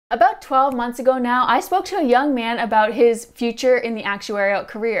About 12 months ago now, I spoke to a young man about his future in the actuarial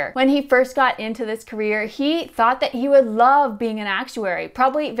career. When he first got into this career, he thought that he would love being an actuary,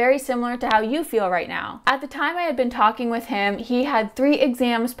 probably very similar to how you feel right now. At the time I had been talking with him, he had 3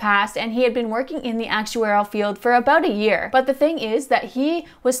 exams passed and he had been working in the actuarial field for about a year. But the thing is that he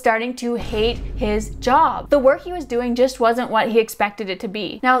was starting to hate his job. The work he was doing just wasn't what he expected it to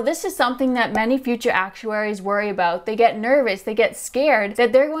be. Now, this is something that many future actuaries worry about. They get nervous, they get scared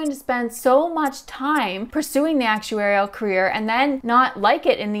that they're going to spend so much time pursuing the actuarial career and then not like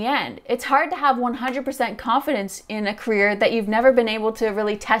it in the end. It's hard to have 100% confidence in a career that you've never been able to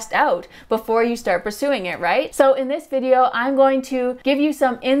really test out before you start pursuing it, right? So in this video, I'm going to give you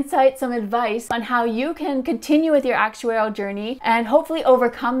some insight, some advice on how you can continue with your actuarial journey and hopefully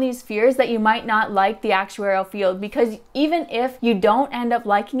overcome these fears that you might not like the actuarial field, because even if you don't end up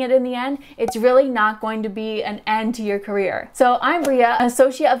liking it in the end, it's really not going to be an end to your career. So I'm Bria, an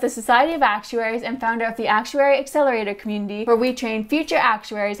associate of the Society of Actuaries and founder of the Actuary Accelerator community, where we train future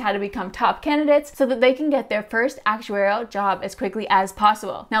actuaries how to become top candidates so that they can get their first actuarial job as quickly as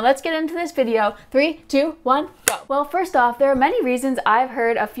possible. Now let's get into this video. 3, 2, 1, go. Well, first off, there are many reasons I've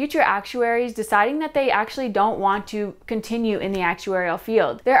heard of future actuaries deciding that they actually don't want to continue in the actuarial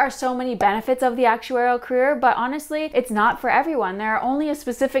field. There are so many benefits of the actuarial career, but honestly, it's not for everyone. There are only a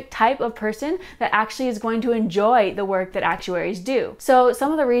specific type of person that actually is going to enjoy the work that actuaries do. So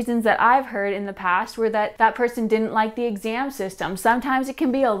some of the reasons that I've heard in the past were that that person didn't like the exam system. Sometimes it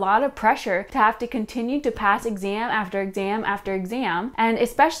can be a lot of pressure to have to continue to pass exam after exam after exam, and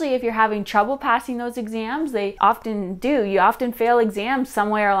especially if you're having trouble passing those exams, they often do. You often fail exams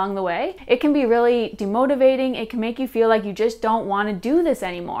somewhere along the way. It can be really demotivating. It can make you feel like you just don't want to do this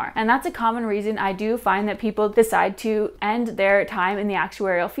anymore. And that's a common reason I do find that people decide to end their time in the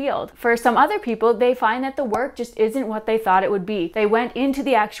actuarial field. For some other people, they find that the work just isn't what they thought it would be. They went into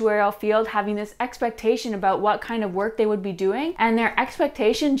the actuarial field having this expectation about what kind of work they would be doing, and their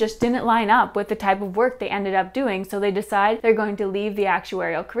expectation just didn't line up with the type of work they ended up doing, so they decide they're going to leave the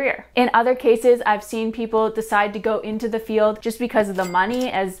actuarial career. In other cases, I've seen people decide to go into the field just because of the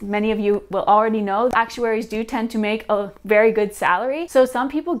money. As many of you will already know, actuaries do tend to make a very good salary, so some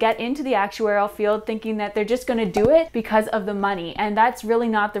people get into the actuarial field thinking that they're just going to do it because of the money, and that's really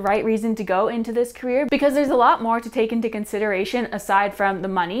not the right reason to go into this career, because there's a lot more to take into consideration aside from the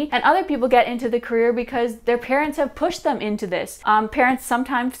money. And other people get into the career because their parents have pushed them into this. Parents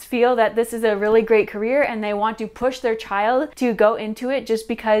sometimes feel that this is a really great career and they want to push their child to go into it just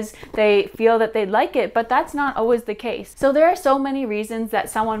because they feel that they'd like it, but that's not always the case. So there are so many reasons that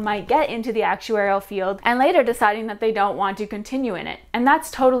someone might get into the actuarial field and later deciding that they don't want to continue in it, and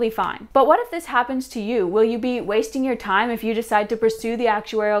that's totally fine. But what if this happens to you? Will you be wasting your time if you decide to pursue the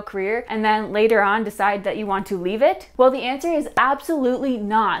actuarial career and then later on decide that you want to leave it? Well, the answer is absolutely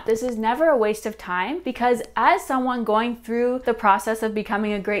not. This is never a waste of time, because as someone going through the process of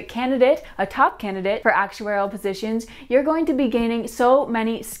becoming a great candidate, a top candidate for actuarial positions, you're going to be gaining so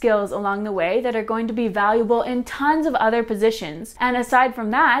many skills along the way that are going to be valuable in tons of other positions. And aside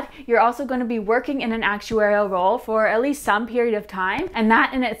from that, you're also going to be working in an actuarial role for at least some period of time, and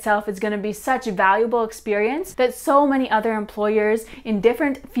that in itself is going to be such a valuable experience that so many other employers in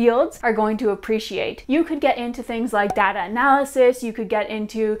different fields are going to appreciate. You could get into things like data analysis, you could get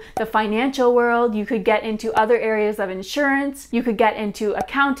into the financial world, you could get into other areas of insurance, you could get into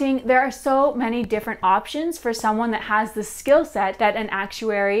accounting. There are so many different options for someone that has the skill set that an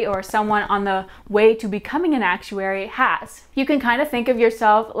actuary or someone on the way to becoming an actuary has. You can kind of think of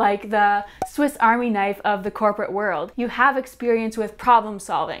yourself like the Swiss Army knife of the corporate world. You have experience with problem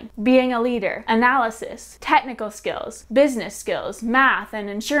solving, being a leader, analysis, technical skills, business skills, math, and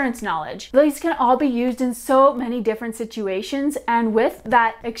insurance knowledge. These can all be used in so many different situations, and with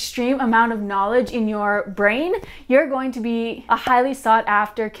that extreme amount of knowledge in your brain, you're going to be a highly sought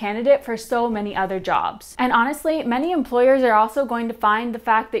after candidate for so many other jobs. And honestly, many employers are also going to find the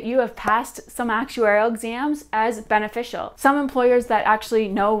fact that you have passed some actuarial exams as beneficial. Some employers that actually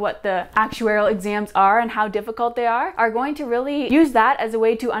know what the actuarial exams are and how difficult they are going to really use that as a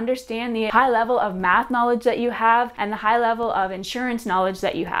way to understand the high level of math knowledge that you have and the high level of insurance knowledge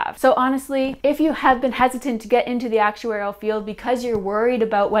that you have. So honestly, if you have been hesitant to get into the actuarial field because you're worried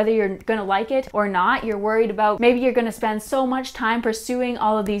about whether you're going to like it or not, you're worried about maybe you're going to spend so much time pursuing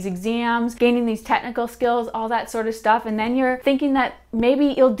all of these exams, gaining these technical skills, all that sort of stuff, and then you're thinking that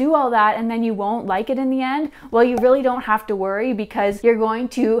maybe you'll do all that and then you won't like it in the end. Well, you really don't have to worry because you're going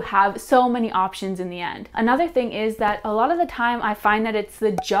to have so many options in the end. Another thing is that a lot of the time I find that it's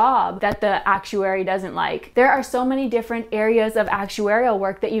the job that the actuary doesn't like. There are so many different areas of actuarial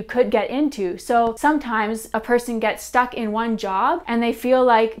work that you could get into. So sometimes a person gets stuck in one job and they feel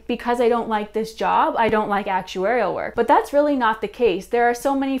like, because I don't like this job, I don't like actuarial work. But that's really not the case. There are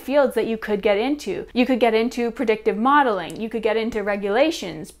so many fields that you could get into. You could get into predictive modeling. You could get into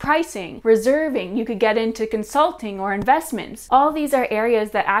regulations, pricing, reserving. You could get into consulting or investments. All these are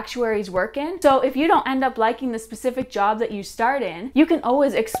areas that actuaries work in. So if you don't end up liking the specific job that you start in, you can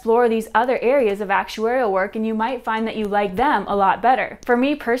always explore these other areas of actuarial work and you might find that you like them a lot better. For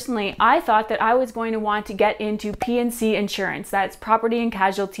me personally, I thought that I was going to want to get into P&C insurance. That's property and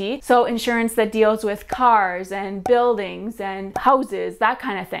casualty. So insurance that deals with cars and buildings and houses, that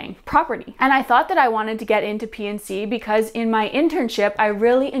kind of thing, property. And I thought that I wanted to get into P&C because in my internship, I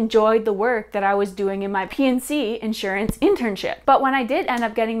really enjoyed the work that I was doing in my P&C insurance internship. But when I did end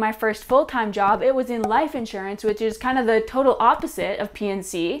up getting my first full-time job, it was in life insurance, which is kind of the total opposite of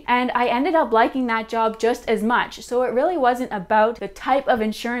P&C. And I ended up liking that job just as much. So it really wasn't about the type of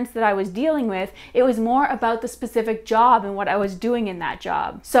insurance that I was dealing with. It was more about the specific job and what I was doing in that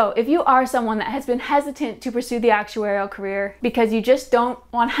job. So if you are someone that has been hesitant to pursue the actuarial career because you just don't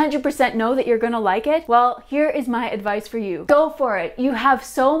 100% know that you're going to like it, well, here is my advice for you. Go for it. You have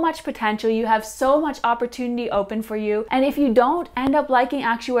so much potential. You have so much opportunity open for you. And if you don't end up liking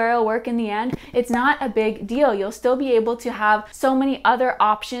actuarial work in the end, it's not a big deal. You'll still be able to have so many other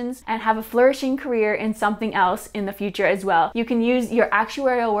options and have a flourishing career in something else in the future as well. You can use your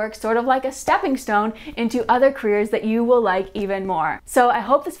actuarial work sort of like a stepping stone into other careers that you will like even more. So I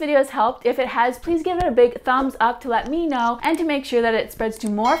hope this video has helped. If it has, please give it a big thumbs up to let me know and to make sure that it spreads to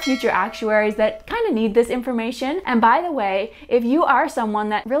more future actuaries that kind of need this information. And by the way, if you are someone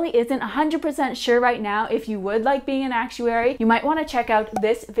that really isn't 100% sure right now if you would like being an actuary, you might want to check out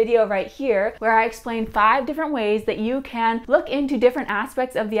this video right here where I explain 5 different ways that you can look into different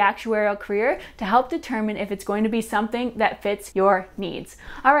aspects of the actuarial career to help determine if it's going to be something that fits your needs.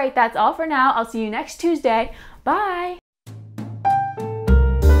 All right, that's all for now. I'll see you next Tuesday. Bye!